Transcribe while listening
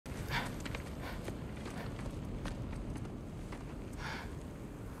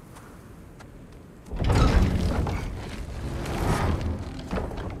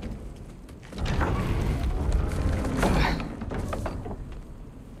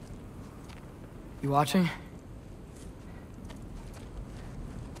You watching?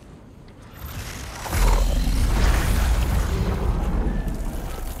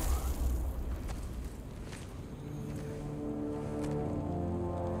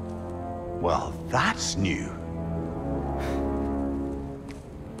 Well, that's new.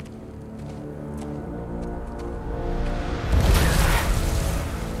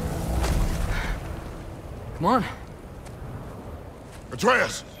 Come on.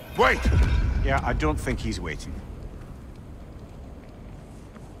 Atreus, wait! Yeah, I don't think he's waiting.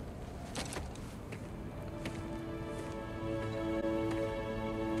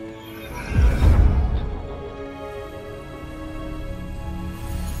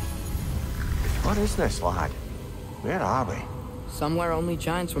 What is this, lad? Where are we? Somewhere only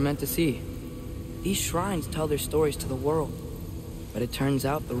giants were meant to see. These shrines tell their stories to the world. But it turns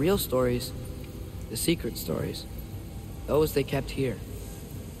out the real stories, the secret stories, those they kept here,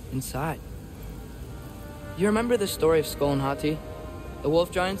 inside. You remember the story of Skull and Hati, the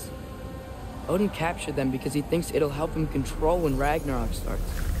wolf giants? Odin captured them because he thinks it'll help him control when Ragnarok starts.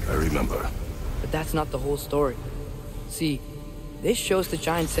 I remember. But that's not the whole story. See, this shows the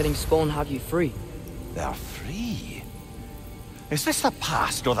giants setting Skull and Hati free. They're free. Is this the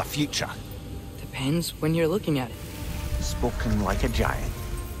past or the future? Depends when you're looking at it. Spoken like a giant.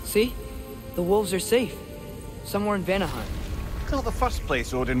 See? The wolves are safe. Somewhere in Vanaheim. Not the first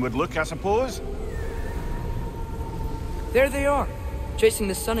place Odin would look, I suppose. There they are, chasing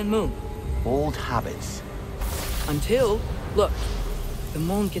the sun and moon. Old habits. Until, look, the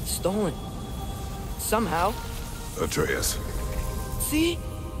moon gets stolen. Somehow. Atreus. See?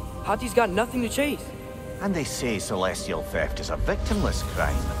 Hati's got nothing to chase. And they say celestial theft is a victimless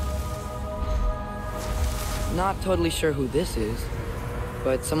crime. Not totally sure who this is,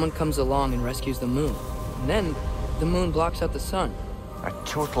 but someone comes along and rescues the moon. And then, the moon blocks out the sun. A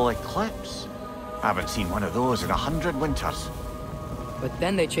total eclipse. I haven't seen one of those in 100 winters. But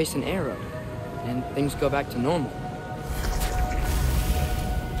then they chase an arrow, and things go back to normal.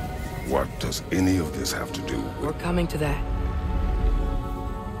 What does any of this have to do with... We're coming to that.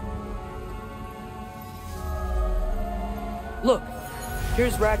 Look,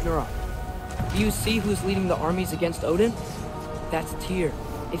 here's Ragnarok. Do you see who's leading the armies against Odin? That's Tyr.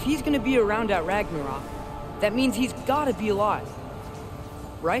 If he's gonna be around at Ragnarok, that means he's gotta be alive.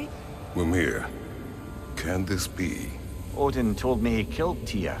 Right? Mimir, can this be? Odin told me he killed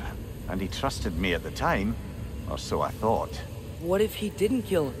Tyr, and he trusted me at the time, or so I thought. What if he didn't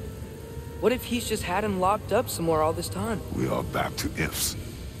kill him? What if he's just had him locked up somewhere all this time? We are back to ifs.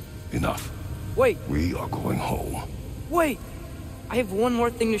 Enough. Wait, We are going home. wait! I have one more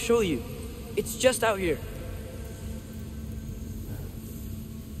thing to show you. It's just out here.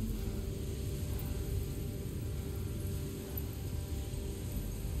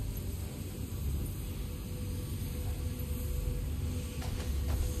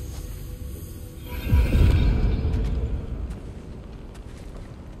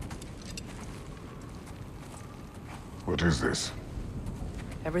 What is this?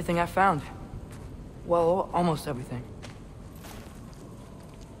 Everything I found. Well, almost everything.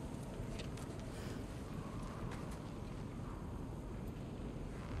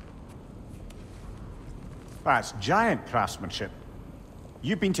 That's giant craftsmanship.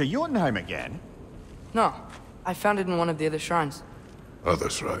 You've been to Jotunheim again? No, I found it in one of the other shrines.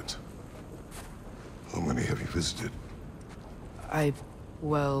 Others, right? How many have you visited?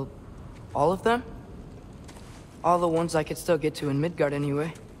 Well, all of them? All the ones I could still get to in Midgard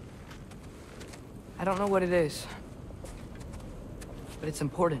anyway. I don't know what it is, but it's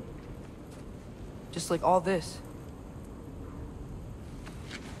important. Just like all this.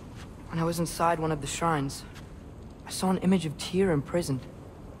 When I was inside one of the shrines, I saw an image of Tyr imprisoned,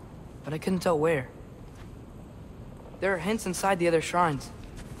 but I couldn't tell where. There are hints inside the other shrines.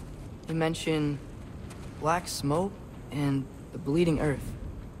 They mention black smoke and the bleeding earth,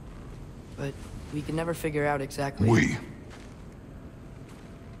 but we could never figure out exactly.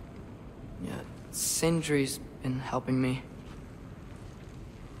 Yeah, Sindri's been helping me.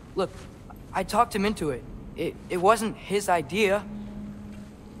 Look, I talked him into it. It wasn't his idea.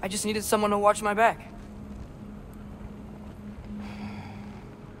 I just needed someone to watch my back.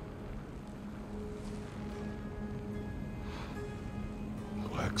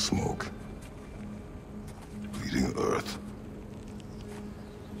 Black smoke. Bleeding earth.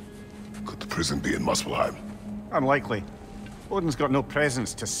 Could the prison be in Muspelheim? Unlikely. Odin's got no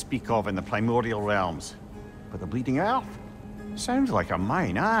presence to speak of in the primordial realms. But the bleeding earth? Sounds like a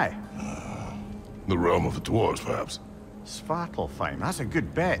mine, aye. The realm of the dwarves, perhaps? Svartalfheim, that's a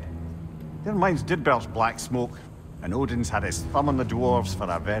good bet. Their mines did belch black smoke, and Odin's had his thumb on the dwarves for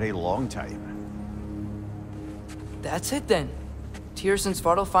a very long time. That's it then. Tyrus and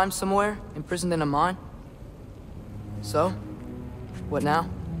Svartalfheim somewhere, imprisoned in a mine. So, what now?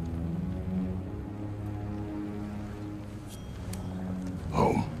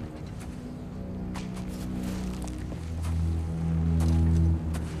 Home.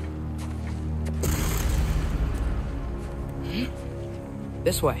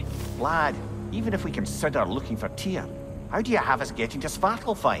 This way. Lad, even if we consider looking for Tyr, how do you have us getting to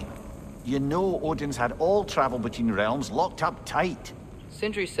Svartalfheim? You know Odin's had all travel between realms locked up tight.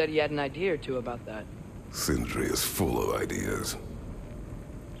 Sindri said he had an idea or two about that. Sindri is full of ideas.